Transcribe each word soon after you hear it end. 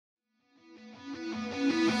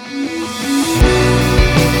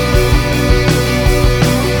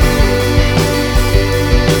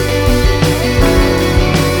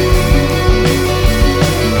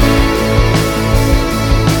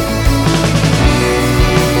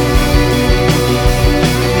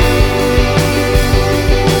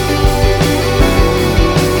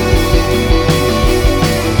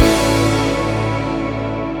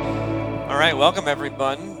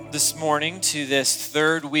this morning to this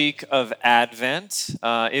third week of Advent.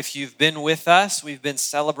 If you've been with us, we've been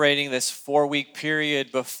celebrating this 4-week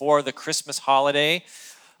period before the Christmas holiday.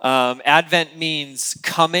 Advent means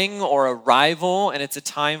coming or arrival, and it's a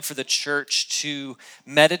time for the church to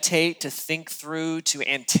meditate, to think through, to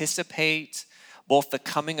anticipate both the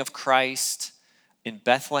coming of Christ in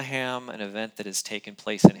Bethlehem, an event that has taken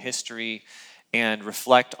place in history, and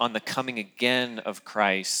reflect on the coming again of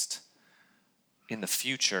Christ in the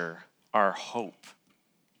future, our hope.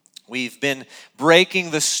 We've been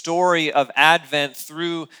breaking the story of Advent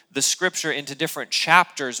through the scripture into different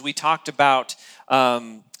chapters. We talked about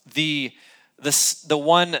the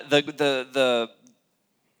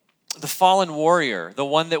fallen warrior, the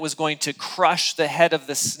one that was going to crush the head of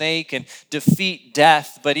the snake and defeat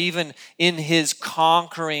death, but even in his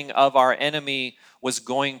conquering of our enemy was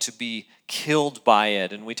going to be killed by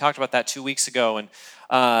it. And we talked about that 2 weeks ago. And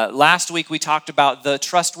last week we talked about the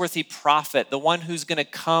trustworthy prophet, the one who's going to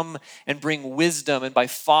come and bring wisdom. And by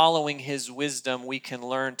following his wisdom, we can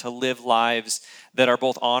learn to live lives that are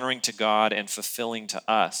both honoring to God and fulfilling to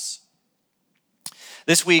us.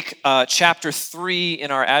 This week, chapter 3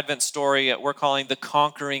 in our Advent story, we're calling The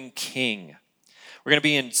Conquering King. We're going to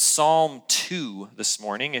be in Psalm 2 this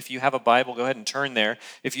morning. If you have a Bible, go ahead and turn there.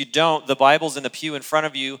 If you don't, the Bible's in the pew in front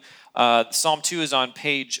of you. Psalm 2 is on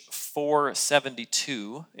page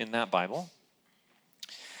 472 in that Bible.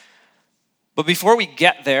 But before we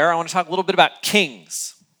get there, I want to talk a little bit about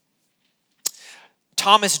kings.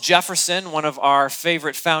 Thomas Jefferson, one of our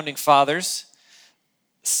favorite founding fathers,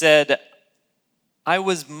 said, "I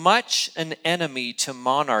was much an enemy to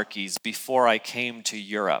monarchies before I came to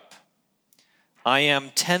Europe. I am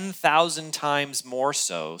 10,000 times more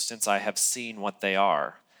so since I have seen what they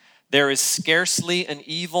are. There is scarcely an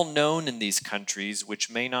evil known in these countries which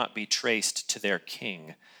may not be traced to their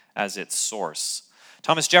king as its source."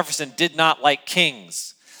 Thomas Jefferson did not like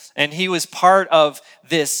kings, and he was part of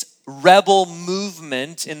this rebel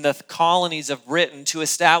movement in the colonies of Britain to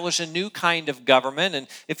establish a new kind of government. And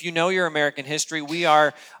if you know your American history, we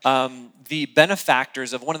are the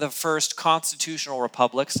benefactors of one of the first constitutional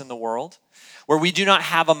republics in the world, where we do not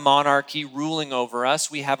have a monarchy ruling over us.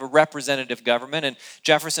 We have a representative government, and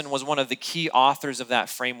Jefferson was one of the key authors of that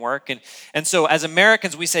framework. And so as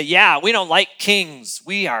Americans, we say, yeah, we don't like kings.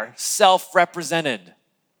 We are self-represented.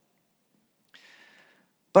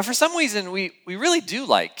 But for some reason, we really do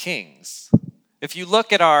like kings. If you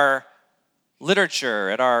look at our literature,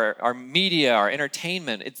 at our media, our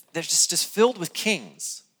entertainment, they're just filled with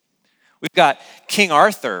kings. We've got King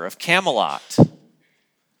Arthur of Camelot.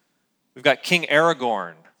 We've got King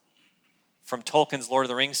Aragorn from Tolkien's Lord of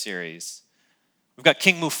the Rings series. We've got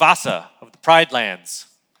King Mufasa of the Pride Lands.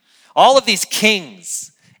 All of these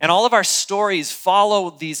kings and all of our stories follow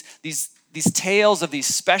these tales of these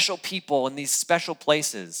special people in these special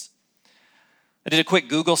places. I did a quick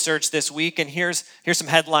Google search this week, and here's some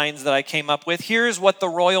headlines that I came up with. Here's what the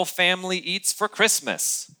royal family eats for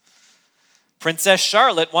Christmas. Princess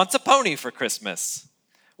Charlotte wants a pony for Christmas.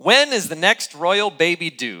 When is the next royal baby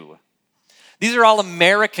due? These are all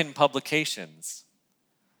American publications.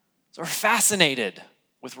 So we're fascinated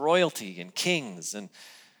with royalty and kings, and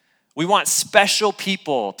we want special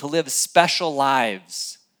people to live special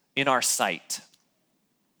lives in our sight.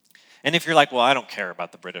 And if you're like, well, I don't care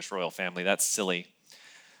about the British royal family, that's silly.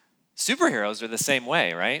 Superheroes are the same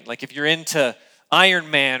way, right? Like if you're into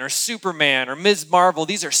Iron Man or Superman or Ms. Marvel,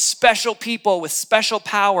 these are special people with special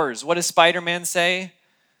powers. What does Spider-Man say?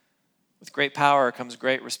 With great power comes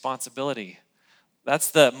great responsibility.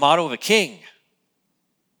 That's the motto of a king.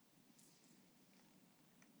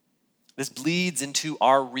 This bleeds into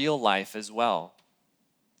our real life as well.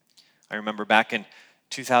 I remember back in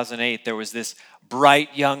 2008, there was this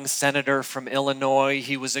bright young senator from Illinois.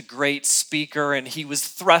 He was a great speaker, and he was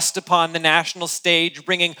thrust upon the national stage,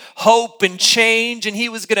 bringing hope and change, and he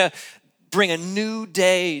was going to bring a new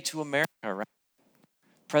day to America, right?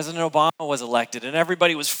 President Obama was elected, and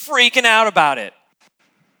everybody was freaking out about it.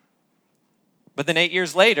 But then 8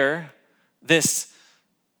 years later, this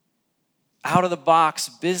out-of-the-box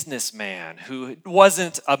businessman who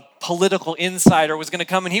wasn't a political insider was going to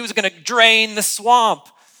come, and he was going to drain the swamp.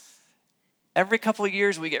 Every couple of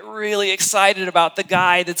years, we get really excited about the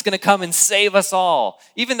guy that's going to come and save us all,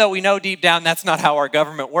 even though we know deep down that's not how our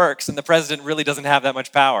government works, and the president really doesn't have that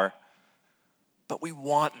much power. But we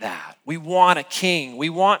want that. We want a king. We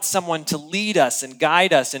want someone to lead us and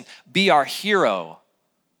guide us and be our hero.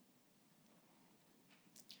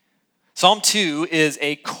 Psalm 2 is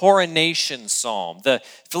a coronation psalm. For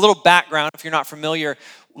a little background, if you're not familiar,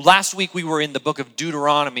 last week we were in the book of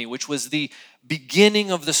Deuteronomy, which was the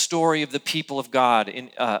beginning of the story of the people of God,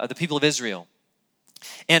 the people of Israel.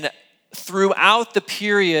 And throughout the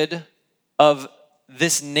period of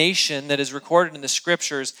this nation that is recorded in the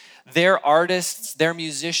scriptures, their artists, their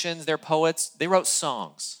musicians, their poets, they wrote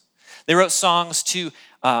songs. They wrote songs to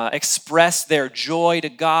express their joy to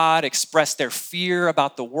God, express their fear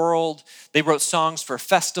about the world. They wrote songs for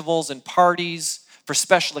festivals and parties, for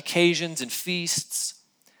special occasions and feasts.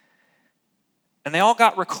 And they all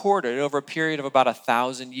got recorded over a period of about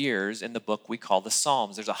 1,000 years in the book we call the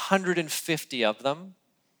Psalms. There's 150 of them,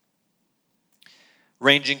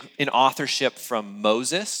 ranging in authorship from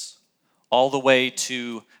Moses all the way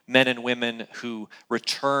to men and women who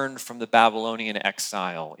returned from the Babylonian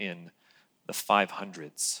exile in the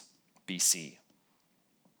 500s BC.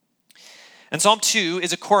 And Psalm 2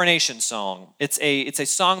 is a coronation song. It's a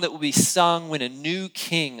song that will be sung when a new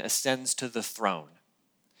king ascends to the throne.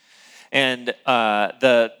 And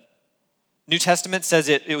the New Testament says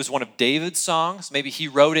it was one of David's songs. Maybe he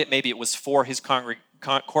wrote it, maybe it was for his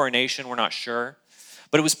coronation, we're not sure.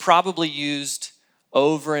 But it was probably used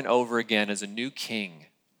over and over again as a new king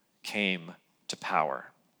came to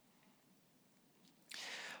power.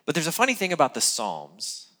 But there's a funny thing about the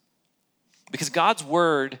Psalms, because God's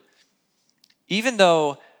word, even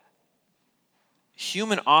though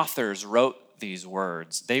human authors wrote these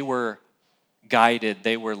words, they were guided,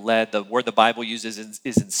 they were led. The word the Bible uses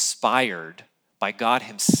is inspired by God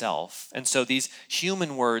himself. And so these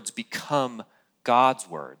human words become God's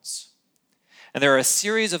words. And there are a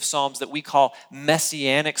series of psalms that we call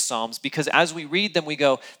messianic psalms because as we read them, we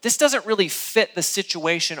go, this doesn't really fit the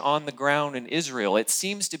situation on the ground in Israel. It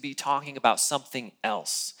seems to be talking about something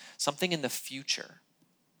else, something in the future.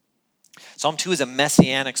 Psalm 2 is a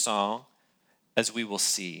messianic song, as we will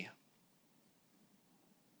see.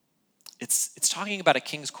 It's talking about a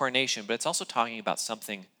king's coronation, but it's also talking about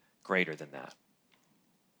something greater than that.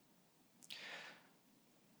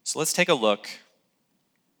 So let's take a look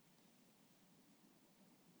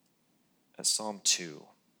at Psalm 2.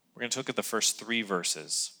 We're going to look at the first 3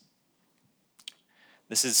 verses.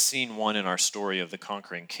 This is scene 1 in our story of the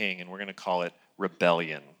conquering king, and we're going to call it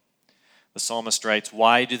rebellion. The psalmist writes,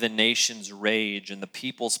 "Why do the nations rage and the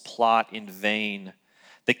peoples plot in vain?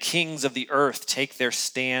 The kings of the earth take their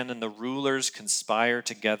stand and the rulers conspire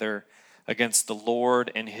together against the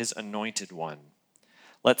Lord and his anointed one.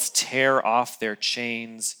 Let's tear off their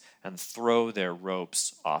chains and throw their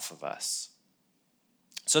ropes off of us."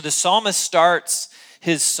 So the psalmist starts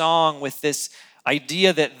his song with this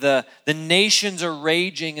idea that the nations are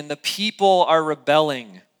raging and the people are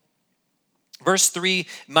rebelling. Verse 3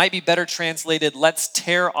 might be better translated, let's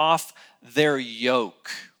tear off their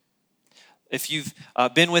yoke. If you've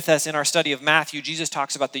been with us in our study of Matthew, Jesus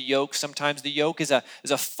talks about the yoke. Sometimes the yoke is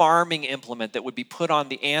a farming implement that would be put on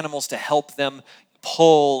the animals to help them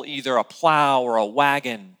pull either a plow or a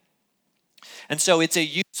wagon. And so it's a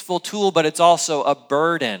useful tool, but it's also a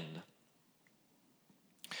burden.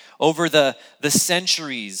 Over the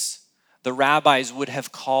centuries, the rabbis would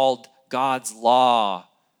have called God's law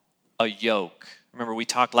a yoke. Remember, we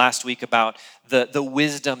talked last week about the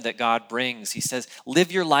wisdom that God brings. He says,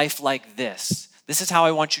 live your life like this. This is how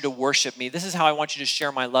I want you to worship me. This is how I want you to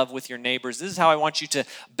share my love with your neighbors. This is how I want you to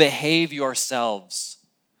behave yourselves.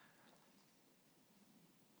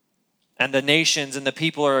 And the nations and the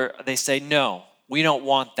people they say, no, we don't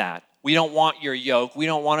want that. We don't want your yoke. We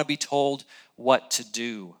don't want to be told what to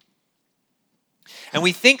do. And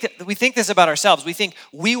we think this about ourselves. We think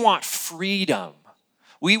we want freedom.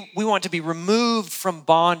 We want to be removed from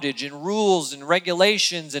bondage and rules and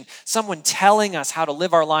regulations and someone telling us how to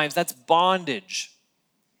live our lives. That's bondage.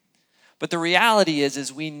 But the reality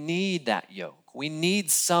is we need that yoke. We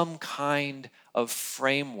need some kind of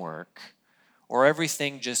framework or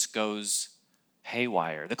everything just goes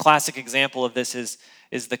haywire. The classic example of this is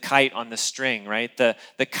the kite on the string, right? The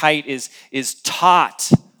kite is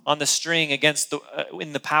taut on the string against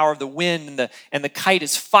in the power of the wind, and the kite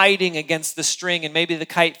is fighting against the string, and maybe the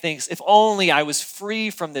kite thinks, if only I was free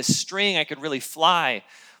from this string, I could really fly.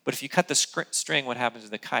 But if you cut the string, what happens to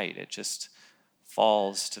the kite? It just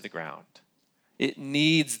falls to the ground. It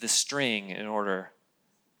needs the string in order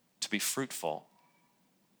to be fruitful.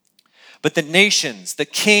 But the nations, the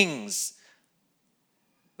kings,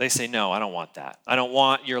 they say, no, I don't want that. I don't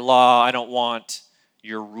want your law. I don't want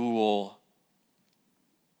your rule.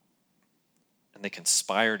 And they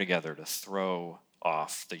conspire together to throw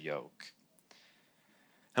off the yoke.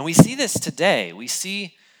 And we see this today. We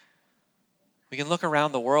can look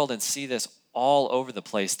around the world and see this all over the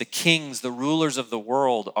place. The kings, the rulers of the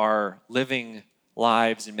world are living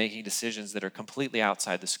lives and making decisions that are completely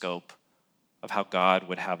outside the scope of how God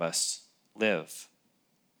would have us live.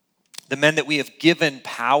 The men that we have given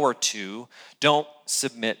power to don't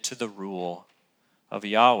submit to the rule of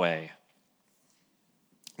Yahweh.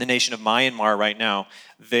 The nation of Myanmar right now,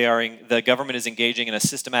 the government is engaging in a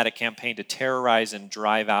systematic campaign to terrorize and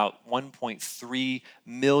drive out 1.3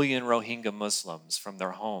 million Rohingya Muslims from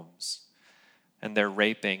their homes. And they're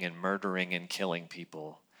raping and murdering and killing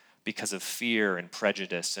people because of fear and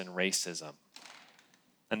prejudice and racism.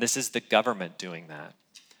 And this is the government doing that.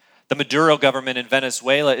 The Maduro government in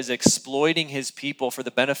Venezuela is exploiting his people for the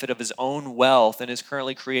benefit of his own wealth and is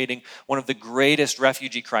currently creating one of the greatest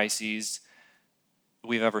refugee crises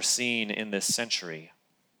we've ever seen in this century.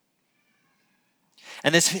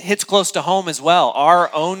 And this hits close to home as well. Our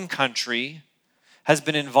own country has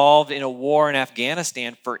been involved in a war in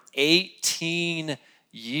Afghanistan for 18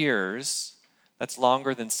 years. That's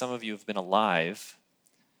longer than some of you have been alive.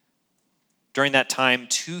 During that time,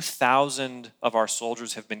 2,000 of our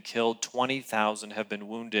soldiers have been killed, 20,000 have been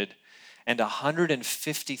wounded, and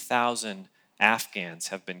 150,000 Afghans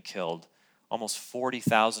have been killed. Almost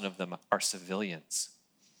 40,000 of them are civilians.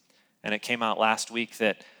 And it came out last week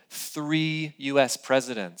that 3 U.S.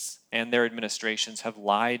 presidents and their administrations have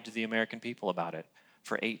lied to the American people about it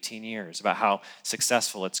for 18 years, about how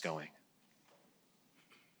successful it's going.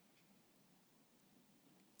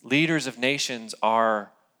 Leaders of nations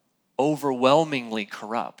are overwhelmingly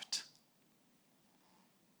corrupt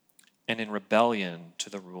and in rebellion to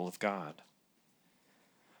the rule of God.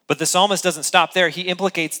 But the psalmist doesn't stop there. He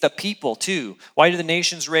implicates the people too. Why do the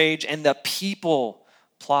nations rage and the people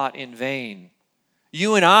plot in vain?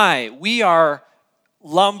 You and I, we are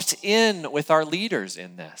lumped in with our leaders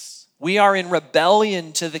in this. We are in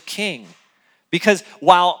rebellion to the king. Because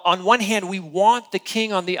while on one hand we want the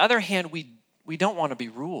king, on the other hand we don't want to be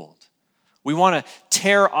ruled. We want to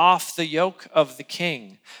tear off the yoke of the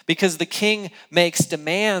king because the king makes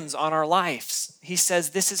demands on our lives. He says,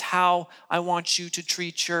 this is how I want you to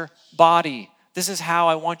treat your body. This is how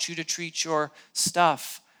I want you to treat your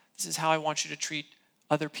stuff. This is how I want you to treat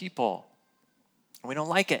other people. And we don't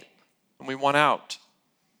like it, and we want out.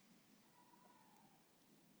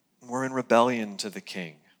 We're in rebellion to the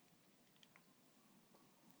king.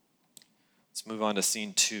 Let's move on to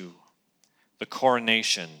scene 2, the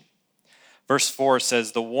coronation. Verse 4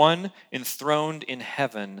 says, the one enthroned in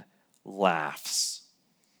heaven laughs.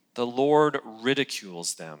 The Lord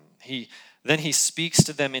ridicules them. Then he speaks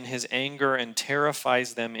to them in his anger and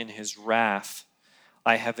terrifies them in his wrath.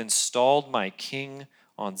 I have installed my king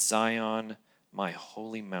on Zion, my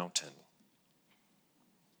holy mountain.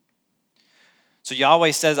 So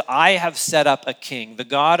Yahweh says, I have set up a king. The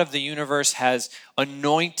God of the universe has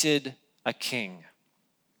anointed a king.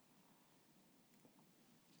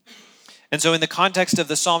 And so in the context of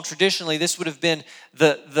the psalm, traditionally, this would have been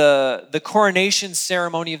the coronation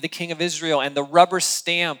ceremony of the king of Israel and the rubber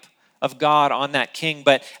stamp of God on that king.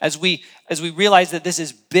 But as we realize that this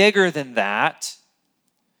is bigger than that,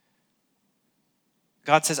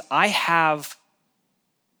 God says, I have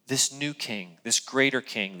this new king, this greater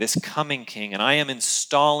king, this coming king, and I am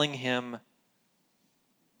installing him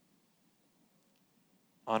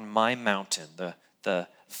on my mountain, the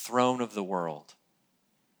throne of the world.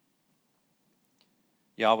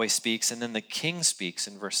 Yahweh speaks, and then the king speaks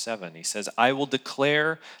in verse 7. He says, I will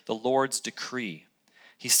declare the Lord's decree.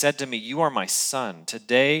 He said to me, you are my son.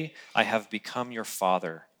 Today I have become your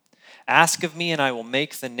father. Ask of me, and I will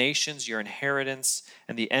make the nations your inheritance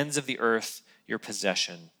and the ends of the earth your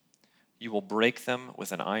possession. You will break them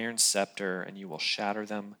with an iron scepter, and you will shatter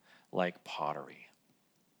them like pottery.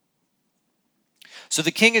 So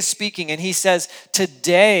the king is speaking, and he says,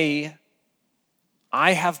 today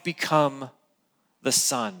I have become the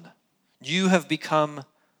son. You have become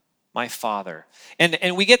my father.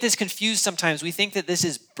 And we get this confused sometimes. We think that this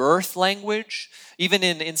is birth language. Even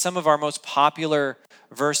in some of our most popular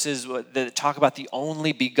verses that talk about the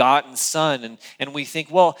only begotten son. And we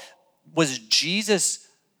think, well, was Jesus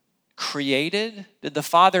created? Did the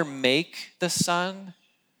Father make the Son?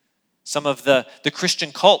 Some of the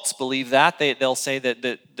Christian cults believe that. They'll say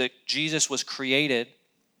that Jesus was created.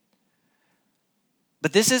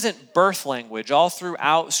 But this isn't birth language. All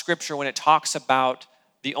throughout Scripture, when it talks about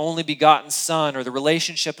the only begotten Son or the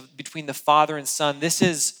relationship between the Father and Son, this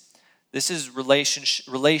is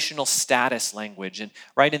relational status language. And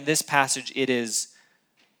right in this passage, it is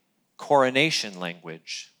coronation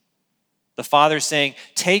language. The Father saying,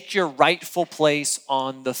 take your rightful place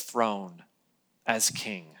on the throne as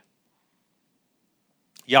king.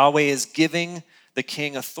 Yahweh is giving the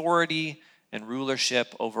king authority and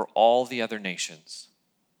rulership over all the other nations.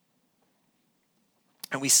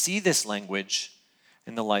 And we see this language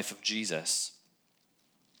in the life of Jesus.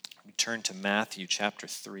 We turn to Matthew chapter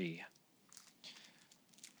 3.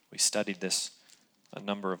 We studied this a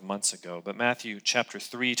number of months ago, but Matthew chapter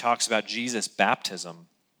 3 talks about Jesus' baptism.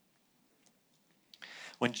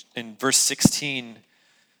 When in verse 16,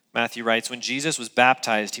 Matthew writes, when Jesus was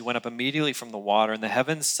baptized, he went up immediately from the water, and the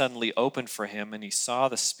heavens suddenly opened for him, and he saw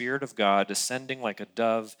the Spirit of God descending like a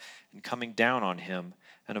dove and coming down on him.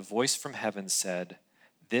 And a voice from heaven said,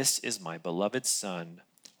 "This is my beloved Son,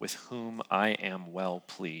 with whom I am well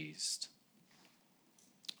pleased."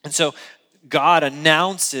 And so God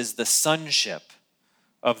announces the sonship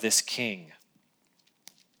of this king.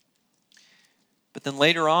 But then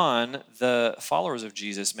later on, the followers of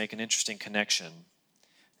Jesus make an interesting connection.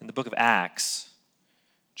 In the book of Acts,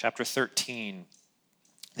 chapter 13,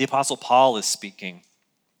 the Apostle Paul is speaking.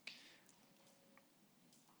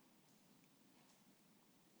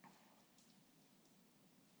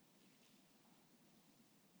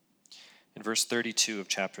 In verse 32 of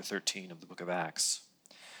chapter 13 of the book of Acts,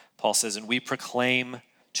 Paul says, "And we proclaim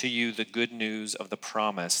to you the good news of the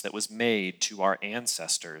promise that was made to our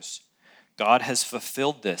ancestors. God has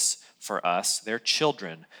fulfilled this for us, their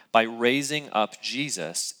children, by raising up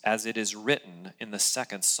Jesus, as it is written in the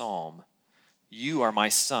second psalm, 'You are my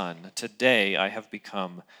son, today I have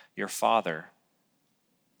become your father.'"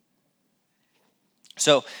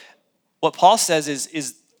 So what Paul says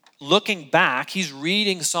is looking back, he's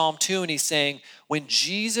reading Psalm 2 and he's saying, when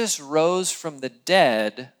Jesus rose from the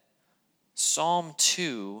dead, Psalm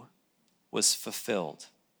 2 was fulfilled.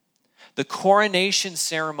 The coronation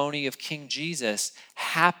ceremony of King Jesus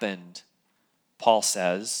happened, Paul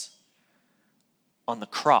says, on the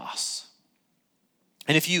cross.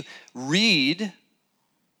 And if you read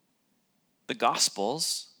the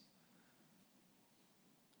Gospels,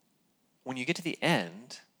 when you get to the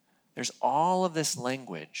end, there's all of this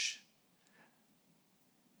language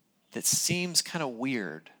that seems kind of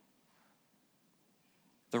weird.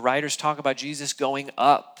 The writers talk about Jesus going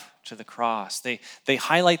up to the cross. They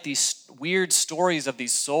highlight these weird stories of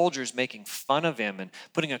these soldiers making fun of him and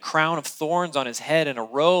putting a crown of thorns on his head and a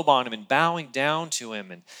robe on him and bowing down to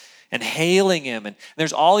him and hailing him. And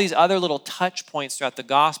there's all these other little touch points throughout the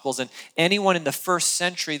Gospels. And anyone in the first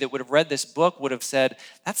century that would have read this book would have said,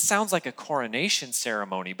 that sounds like a coronation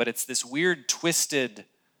ceremony, but it's this weird, twisted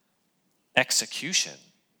execution.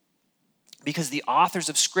 Because the authors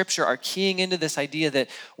of Scripture are keying into this idea that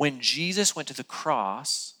when Jesus went to the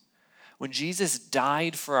cross, when Jesus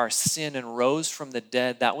died for our sin and rose from the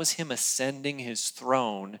dead, that was him ascending his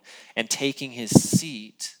throne and taking his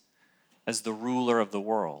seat as the ruler of the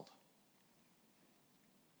world.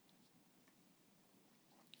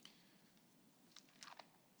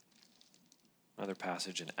 Another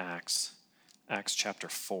passage in Acts chapter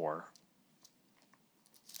 4.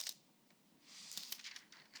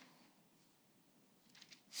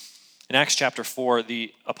 In Acts chapter 4,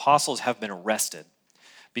 the apostles have been arrested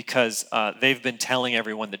because they've been telling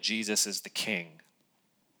everyone that Jesus is the king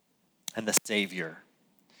and the Savior.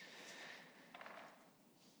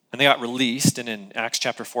 And they got released, and in Acts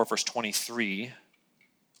chapter 4, verse 23,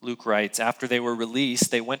 Luke writes, "After they were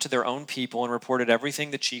released, they went to their own people and reported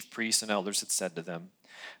everything the chief priests and elders had said to them.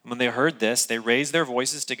 And when they heard this, they raised their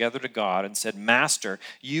voices together to God and said, 'Master,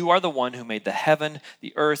 you are the one who made the heaven,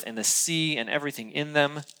 the earth, and the sea, and everything in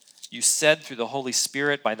them. You said through the Holy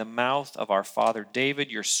Spirit by the mouth of our father David,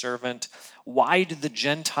 your servant, why did the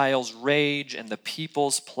Gentiles rage and the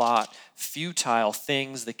peoples plot futile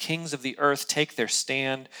things? The kings of the earth take their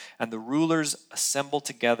stand, and the rulers assemble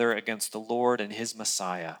together against the Lord and his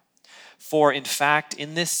Messiah. For in fact,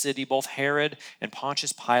 in this city, both Herod and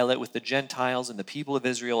Pontius Pilate with the Gentiles and the people of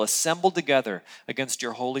Israel assembled together against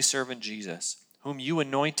your holy servant Jesus, whom you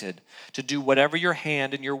anointed to do whatever your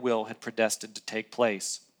hand and your will had predestined to take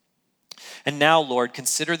place. And now, Lord,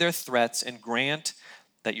 consider their threats and grant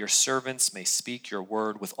that your servants may speak your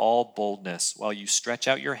word with all boldness while you stretch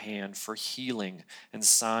out your hand for healing and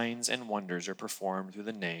signs and wonders are performed through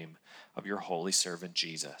the name of your holy servant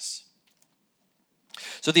Jesus.'"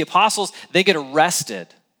 So the apostles, they get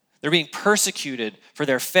arrested. They're being persecuted for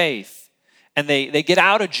their faith. And they get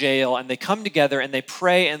out of jail and they come together and they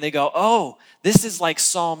pray and they go, oh, this is like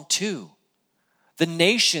Psalm 2. The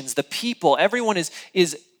nations, the people, everyone is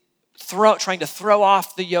trying to throw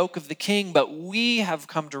off the yoke of the king, but we have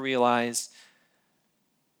come to realize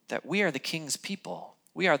that we are the king's people.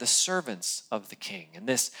 We are the servants of the king. And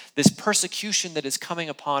this persecution that is coming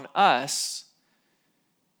upon us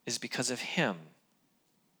is because of him.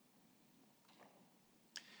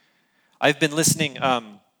 I've been listening,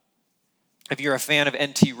 if you're a fan of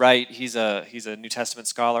N.T. Wright, he's a New Testament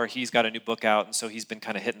scholar. He's got a new book out, and so he's been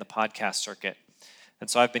kind of hitting the podcast circuit. And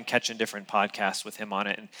so I've been catching different podcasts with him on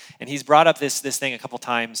it. And he's brought up this thing a couple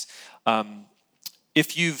times.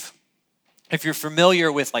 If you're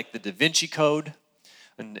familiar with like the Da Vinci Code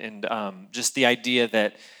and just the idea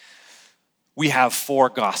that we have 4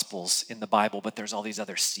 gospels in the Bible, but there's all these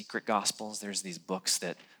other secret gospels. There's these books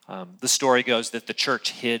that the story goes that the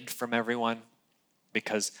church hid from everyone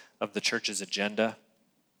because of the church's agenda.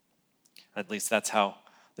 At least that's how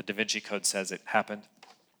the Da Vinci Code says it happened.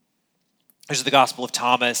 There's the Gospel of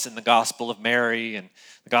Thomas and the Gospel of Mary and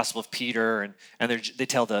the Gospel of Peter, and they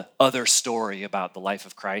tell the other story about the life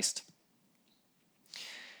of Christ.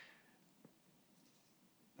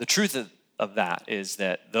 The truth of that is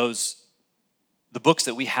that the books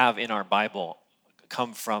that we have in our Bible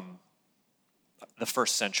come from the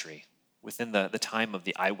first century, within the time of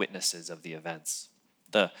the eyewitnesses of the events.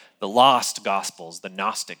 The lost Gospels, the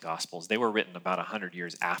Gnostic Gospels, they were written about 100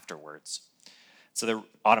 years afterwards. So they're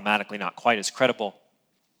automatically not quite as credible.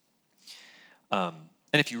 And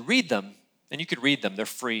if you read them, and you could read them, they're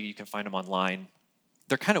free, you can find them online,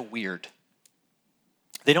 they're kind of weird.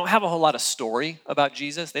 They don't have a whole lot of story about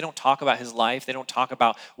Jesus. They don't talk about his life. They don't talk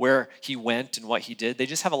about where he went and what he did. They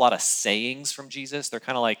just have a lot of sayings from Jesus. They're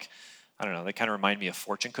kind of like, I don't know, they kind of remind me of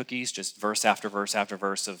fortune cookies, just verse after verse after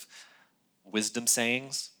verse of wisdom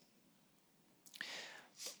sayings.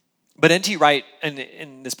 But N.T. Wright,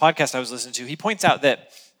 in this podcast I was listening to, he points out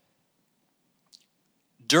that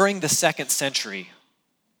during the 2nd century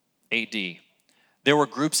AD, there were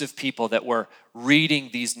groups of people that were reading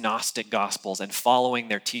these Gnostic Gospels and following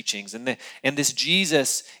their teachings. And this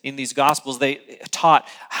Jesus in these Gospels, they taught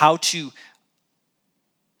how to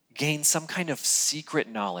gain some kind of secret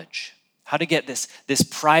knowledge, how to get this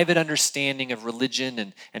private understanding of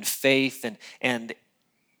religion and faith. And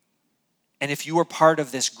if you were part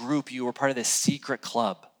of this group, you were part of this secret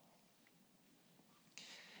club.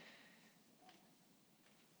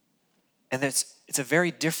 And it's a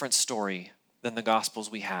very different story than the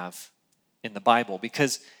Gospels we have in the Bible.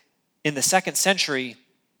 Because in the 2nd century,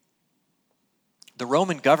 the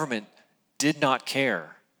Roman government did not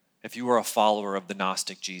care if you were a follower of the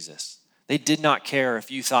Gnostic Jesus. They did not care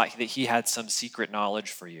if you thought that he had some secret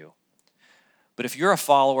knowledge for you. But if you're a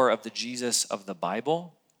follower of the Jesus of the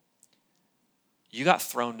Bible, you got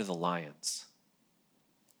thrown to the lions.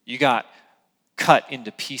 You got cut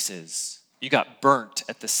into pieces. You got burnt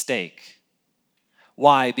at the stake.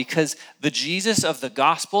 Why? Because the Jesus of the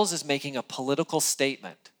Gospels is making a political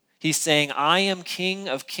statement. He's saying, I am King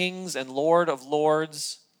of kings and Lord of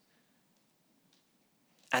lords.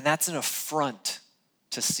 And that's an affront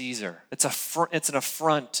to Caesar. It's an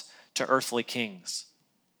affront to earthly kings.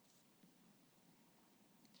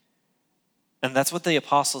 And that's what the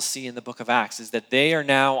apostles see in the book of Acts, is that they are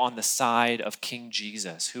now on the side of King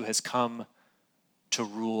Jesus, who has come to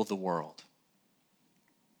rule the world.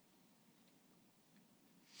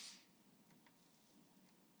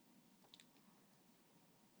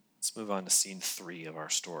 Let's move on to scene 3 of our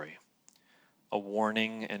story. A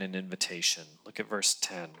warning and an invitation. Look at verse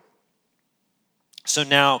 10. So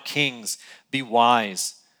now, kings, be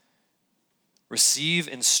wise. Receive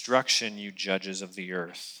instruction, you judges of the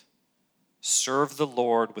earth. Serve the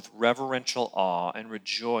Lord with reverential awe and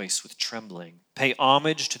rejoice with trembling. Pay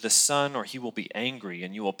homage to the Son, or he will be angry,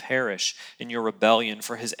 and you will perish in your rebellion,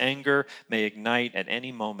 for his anger may ignite at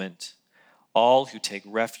any moment. All who take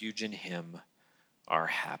refuge in him are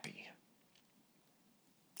happy.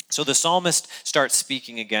 So the psalmist starts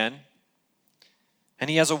speaking again, and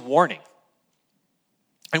he has a warning.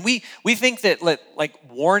 And we think that like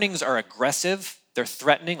warnings are aggressive, they're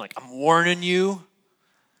threatening, like I'm warning you.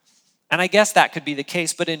 And I guess that could be the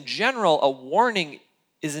case, but in general, a warning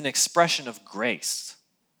is an expression of grace.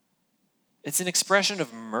 It's an expression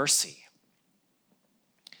of mercy.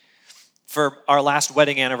 For our last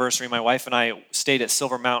wedding anniversary, my wife and I stayed at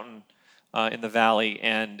Silver Mountain in the valley,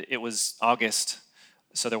 and it was August,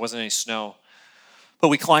 so there wasn't any snow. But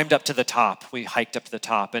we climbed up to the top. We hiked up to the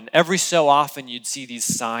top, and every so often you'd see these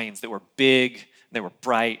signs that were big, and they were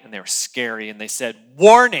bright, and they were scary, and they said,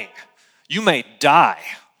 "Warning, you may die."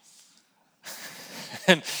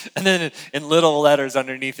 And then in little letters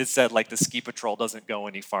underneath it said, like, the ski patrol doesn't go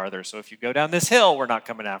any farther. So if you go down this hill, we're not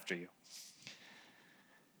coming after you.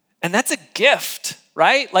 And that's a gift,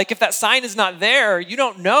 right? Like if that sign is not there, you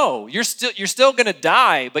don't know. You're still going to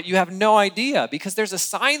die, but you have no idea because there's a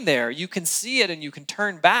sign there. You can see it and you can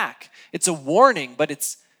turn back. It's a warning, but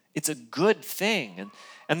it's a good thing.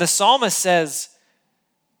 And the psalmist says,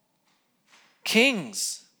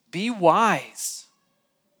 kings, be wise.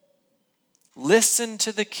 Listen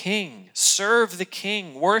to the king, serve the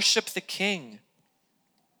king, worship the king.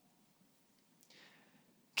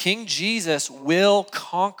 King Jesus will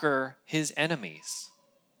conquer his enemies.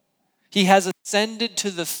 He has ascended to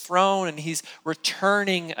the throne and he's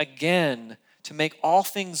returning again to make all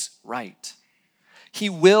things right. He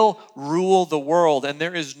will rule the world and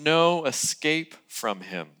there is no escape from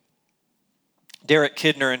him. Derek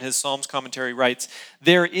Kidner in his Psalms commentary writes,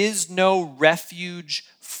 "There is no refuge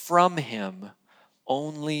from him,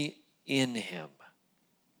 only in him."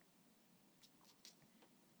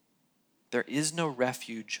 There is no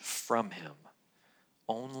refuge from him,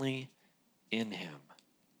 only in him.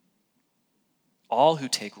 All who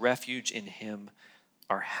take refuge in him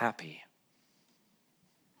are happy.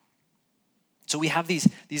 So we have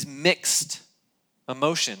these mixed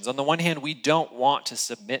emotions. On the one hand, we don't want to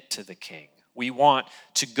submit to the king. We want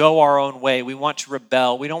to go our own way. We want to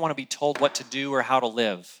rebel. We don't want to be told what to do or how to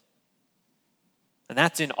live. And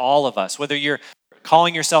that's in all of us. Whether you're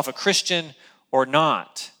calling yourself a Christian or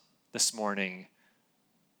not this morning,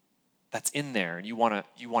 that's in there. And you want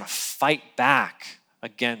to fight back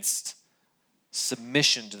against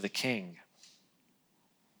submission to the king.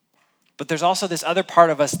 But there's also this other part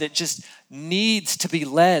of us that just needs to be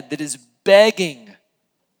led, that is begging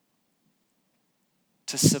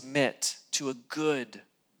to submit to a good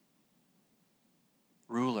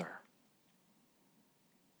ruler.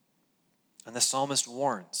 And the psalmist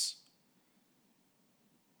warns,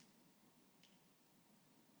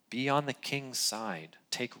 be on the king's side,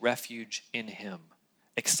 take refuge in him,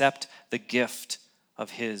 accept the gift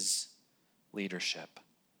of his leadership.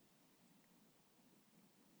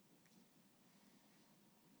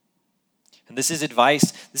 And this is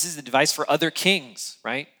advice for other kings,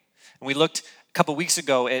 right? And we looked a couple weeks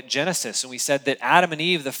ago at Genesis and we said that Adam and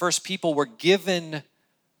Eve, the first people, were given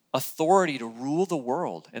authority to rule the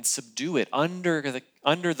world and subdue it under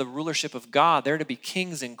the rulership of God. They're to be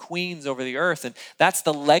kings and queens over the earth. And that's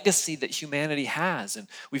the legacy that humanity has. And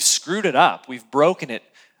we've screwed it up. We've broken it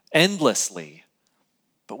endlessly.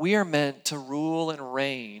 But we are meant to rule and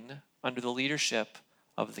reign under the leadership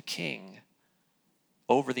of the king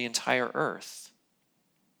over the entire earth.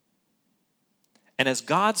 And as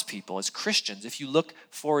God's people, as Christians, if you look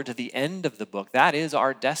forward to the end of the book, that is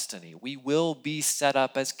our destiny. We will be set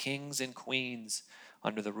up as kings and queens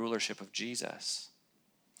under the rulership of Jesus.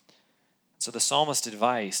 So the psalmist's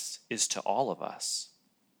advice is to all of us.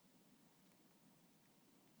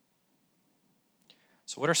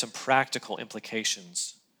 So what are some practical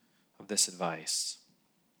implications of this advice?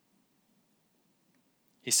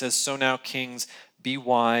 He says, "So now, kings, be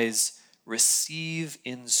wise, receive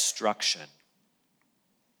instruction."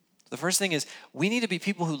 The first thing is we need to be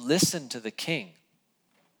people who listen to the king.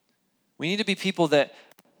 We need to be people that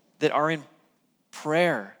are in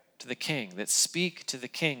prayer to the king, that speak to the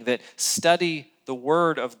king, that study the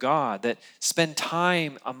word of God, that spend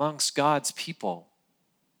time amongst God's people.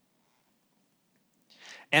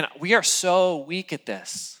 And we are so weak at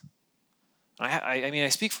this. I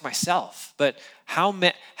speak for myself, but how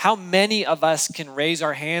many of us can raise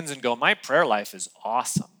our hands and go, my prayer life is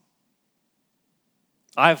awesome.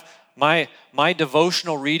 My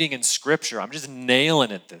devotional reading in Scripture, I'm just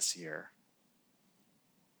nailing it this year.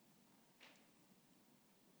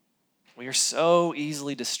 We are so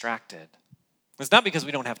easily distracted. It's not because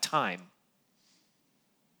we don't have time.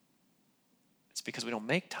 It's because we don't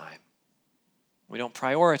make time. We don't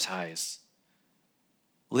prioritize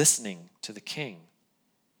listening to the king.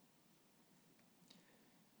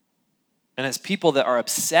 And as people that are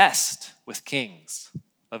obsessed with kings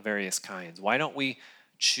of various kinds, why don't we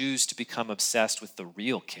choose to become obsessed with the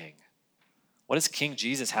real king? What does King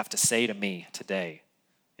Jesus have to say to me today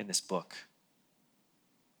in this book?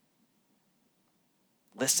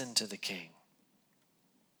 Listen to the king.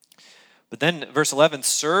 But then verse 11,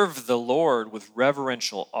 serve the Lord with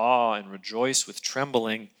reverential awe and rejoice with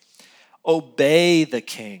trembling. Obey the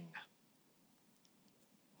king.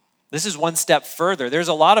 This is one step further. There's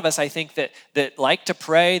a lot of us, I think, that like to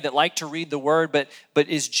pray, that like to read the word, but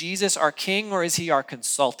is Jesus our king or is he our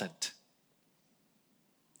consultant?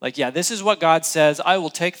 Like, yeah, this is what God says. I will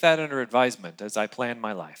take that under advisement as I plan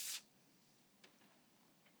my life.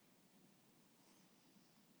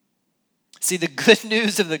 See, the good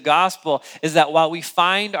news of the gospel is that while we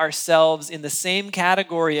find ourselves in the same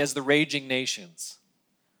category as the raging nations,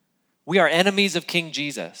 we are enemies of King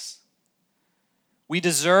Jesus. We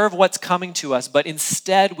deserve what's coming to us, but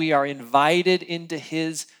instead we are invited into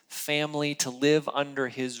his family to live under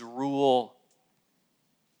his rule.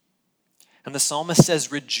 And the psalmist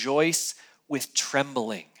says, rejoice with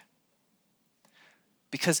trembling.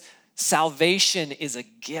 Because salvation is a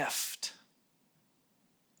gift.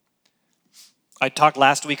 I talked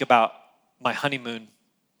last week about my honeymoon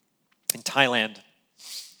in Thailand.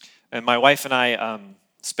 And my wife and I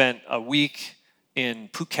spent a week in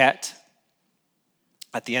Phuket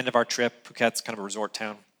at the end of our trip. Phuket's kind of a resort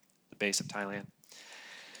town, the base of Thailand.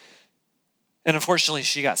 And unfortunately,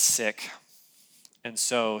 she got sick. And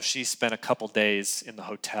so she spent a couple days in the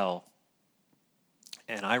hotel.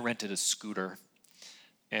 And I rented a scooter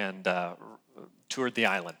and toured the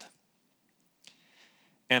island.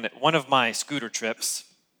 And at one of my scooter trips,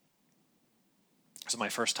 this was my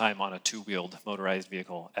first time on a two-wheeled motorized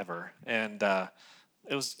vehicle ever. And I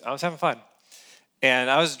was having fun. And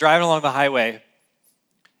I was driving along the highway,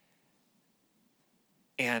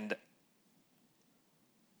 and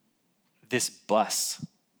this bus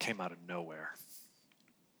came out of nowhere.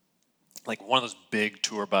 Like one of those big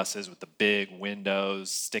tour buses with the big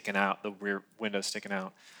windows sticking out, the rear windows sticking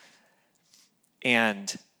out.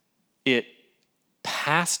 And it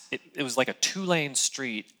passed, it was like a 2-lane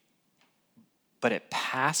street, but it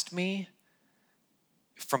passed me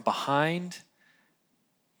from behind,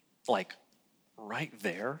 like right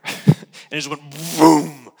there. And it just went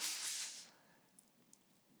boom.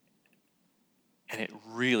 And it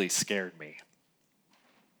really scared me.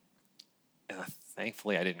 And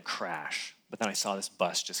thankfully I didn't crash. But then I saw this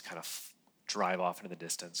bus just kind of drive off into the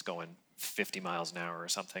distance going 50 miles an hour or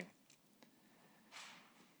something.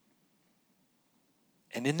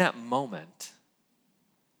 And in that moment,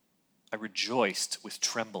 I rejoiced with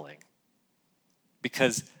trembling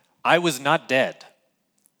because I was not dead,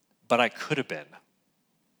 but I could have been.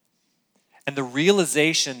 And the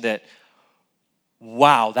realization that,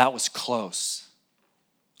 wow, that was close.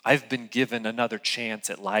 I've been given another chance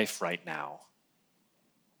at life right now.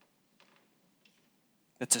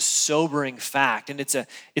 It's a sobering fact, and it's a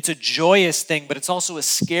joyous thing, but it's also a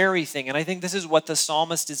scary thing. And I think this is what the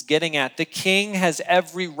psalmist is getting at. The king has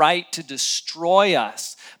every right to destroy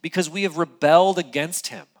us because we have rebelled against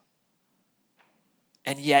him.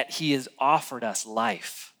 And yet he has offered us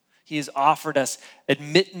life. He has offered us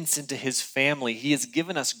admittance into his family. He has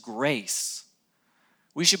given us grace.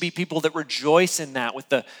 We should be people that rejoice in that with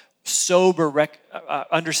the sober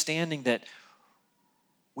understanding that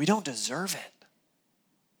we don't deserve it.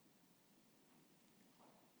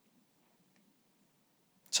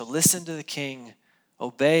 So listen to the king,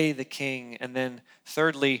 obey the king, and then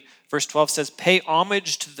thirdly, verse 12 says, pay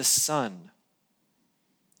homage to the Son.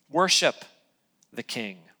 Worship the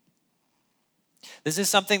king. This is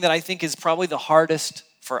something that I think is probably the hardest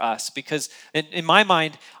for us because in my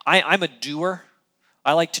mind, I'm a doer.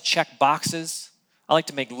 I like to check boxes. I like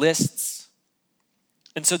to make lists.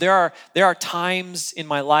 And so there are times in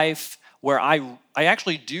my life where I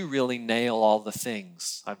actually do really nail all the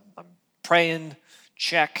things. I'm praying,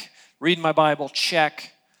 check. Reading my Bible,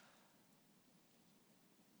 check.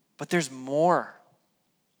 But there's more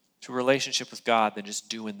to a relationship with God than just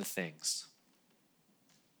doing the things.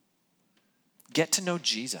 Get to know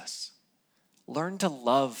Jesus. Learn to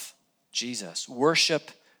love Jesus. Worship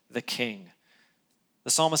the King. The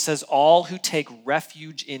psalmist says, all who take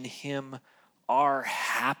refuge in him are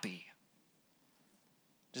happy.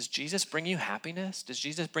 Does Jesus bring you happiness? Does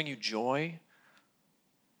Jesus bring you joy?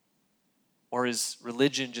 Or is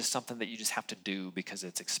religion just something that you just have to do because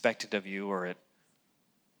it's expected of you or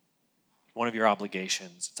one of your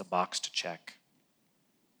obligations? It's a box to check.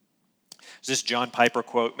 There's this John Piper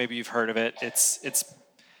quote. Maybe you've heard of it. It's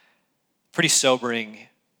pretty sobering.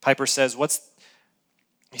 Piper says,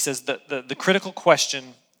 he says, the critical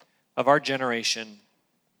question of our generation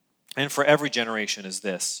and for every generation is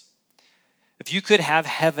this. If you could have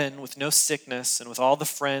heaven with no sickness and with all the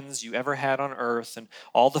friends you ever had on earth and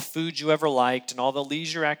all the food you ever liked and all the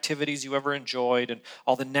leisure activities you ever enjoyed and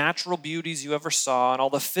all the natural beauties you ever saw and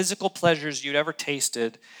all the physical pleasures you'd ever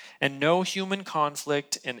tasted and no human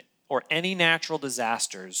conflict or any natural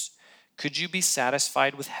disasters, could you be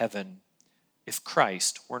satisfied with heaven if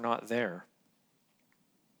Christ were not there?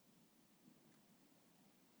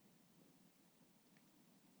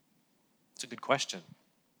 It's a good question.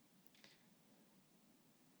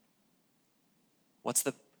 What's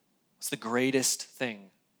the greatest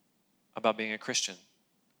thing about being a Christian?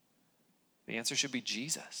 The answer should be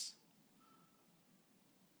Jesus.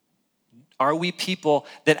 Are we people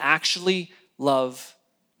that actually love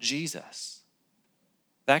Jesus?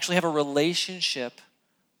 That actually have a relationship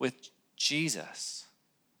with Jesus?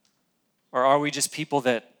 Or are we just people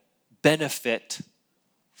that benefit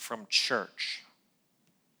from church?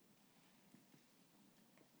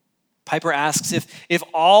 Piper asks if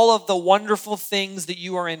all of the wonderful things that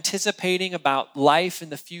you are anticipating about life in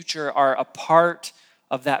the future are a part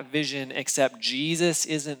of that vision, except Jesus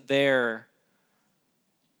isn't there,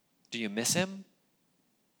 do you miss him?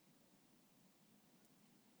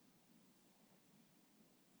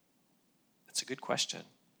 good question.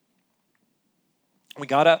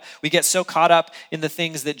 We get so caught up in the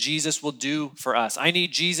things that Jesus will do for us. I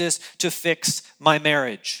need Jesus to fix my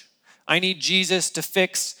marriage. I need Jesus to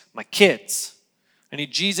fix my kids. I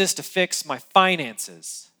need Jesus to fix my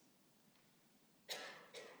finances.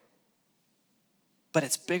 But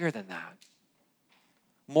it's bigger than that.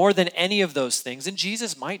 More than any of those things, and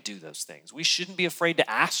Jesus might do those things. We shouldn't be afraid to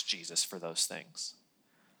ask Jesus for those things.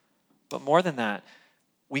 But more than that,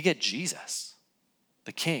 we get Jesus,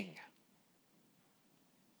 the King.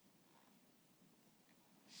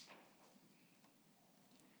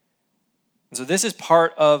 And so this is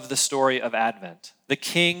part of the story of Advent. The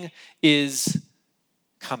King is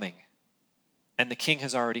coming, and the King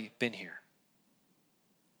has already been here.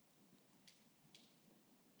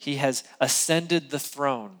 He has ascended the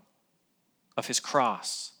throne of his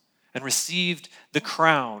cross and received the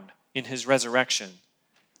crown in his resurrection.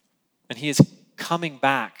 And he is coming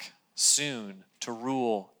back soon to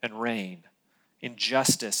rule and reign in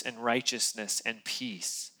justice and righteousness and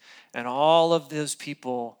peace. And all of those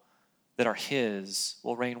people that are his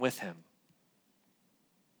will reign with him.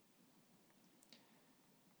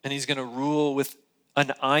 And he's going to rule with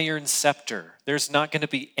an iron scepter. There's not going to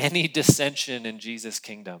be any dissension in Jesus'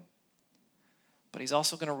 kingdom. But he's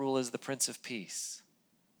also going to rule as the Prince of Peace.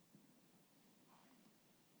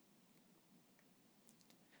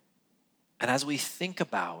 And as we think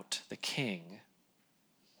about the King,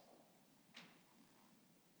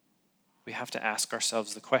 we have to ask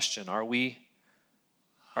ourselves the question, are we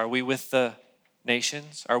with the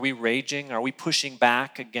nations? Are we raging? Are we pushing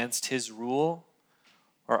back against his rule?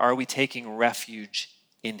 Or are we taking refuge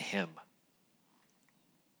in him?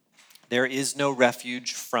 There is no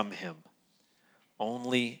refuge from him,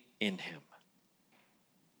 only in him.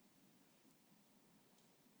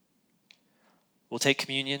 We'll take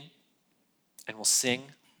communion and we'll sing.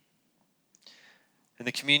 And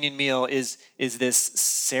the communion meal is this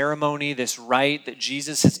ceremony, this rite that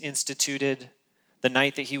Jesus has instituted the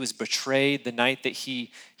night that he was betrayed, the night that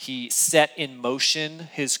he set in motion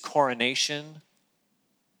his coronation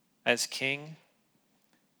as king.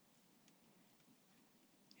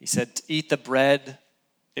 He said, eat the bread.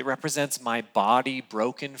 It represents my body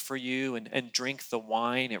broken for you, and drink the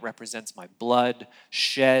wine. It represents my blood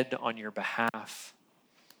shed on your behalf.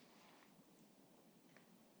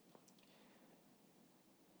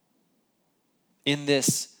 In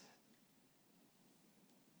this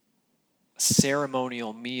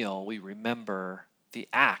ceremonial meal, we remember the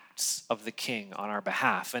acts of the King on our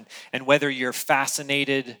behalf. And whether you're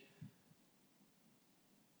fascinated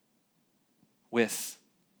with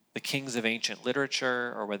the kings of ancient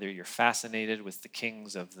literature, or whether you're fascinated with the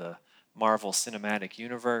kings of the Marvel Cinematic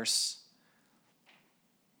Universe,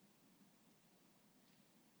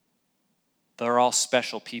 they're all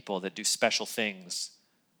special people that do special things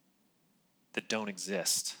that don't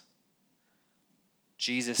exist.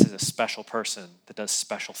 Jesus is a special person that does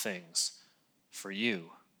special things for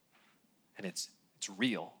you. And it's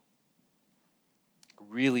real. He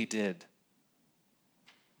really did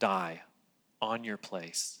die on your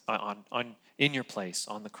place, in your place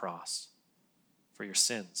on the cross for your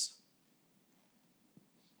sins.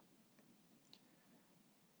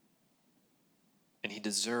 And he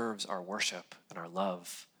deserves our worship and our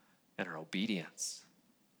love and our obedience.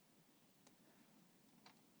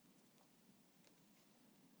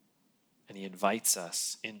 And he invites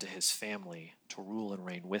us into his family to rule and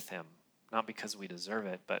reign with him, not because we deserve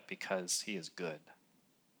it, but because he is good.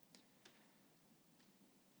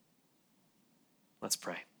 Let's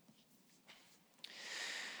pray.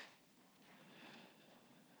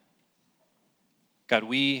 God,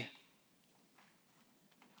 we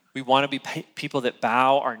want to be people that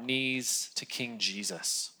bow our knees to King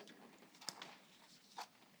Jesus.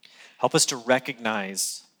 Help us to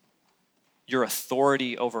recognize your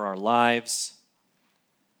authority over our lives.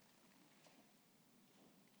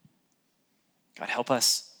 God, help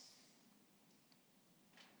us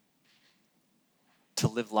to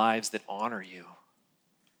live lives that honor you.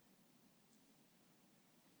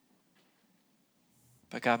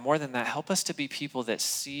 But God, more than that, help us to be people that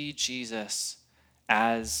see Jesus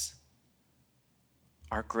as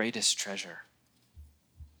our greatest treasure.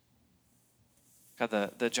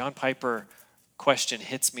 God, the John Piper question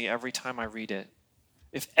hits me every time I read it.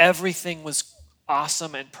 If everything was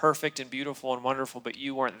awesome and perfect and beautiful and wonderful, but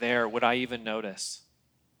you weren't there, would I even notice?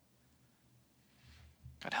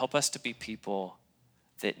 God, help us to be people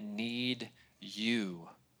that need you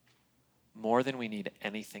more than we need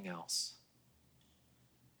anything else.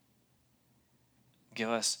 Give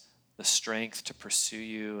us the strength to pursue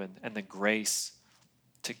you and the grace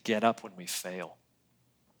to get up when we fail.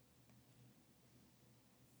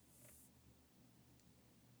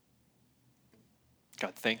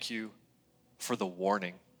 God, thank you for the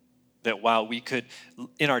warning that while we could,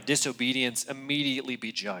 in our disobedience, immediately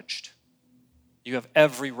be judged, you have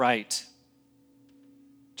every right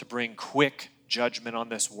to bring quick judgment on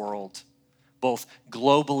this world, both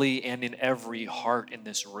globally and in every heart in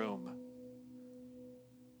this room.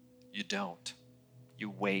 You don't. You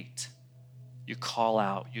wait. You call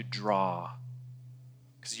out. You draw.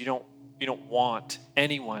 Because you don't want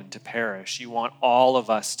anyone to perish. You want all of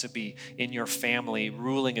us to be in your family,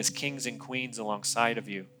 ruling as kings and queens alongside of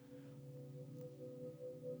you.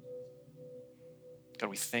 God,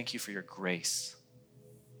 we thank you for your grace.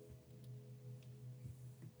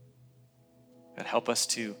 God, help us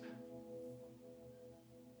to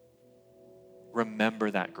remember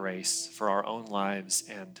that grace for our own lives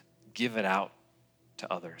and give it out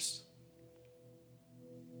to others.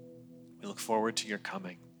 We look forward to your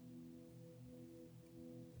coming.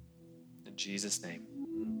 In Jesus' name,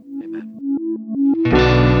 amen.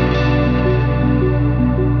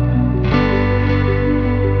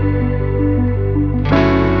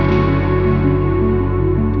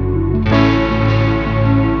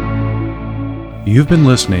 You've been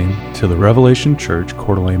listening to the Revelation Church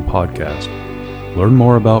Coeur d'Alene podcast. Learn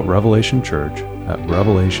more about Revelation Church at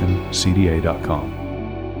revelationcda.com.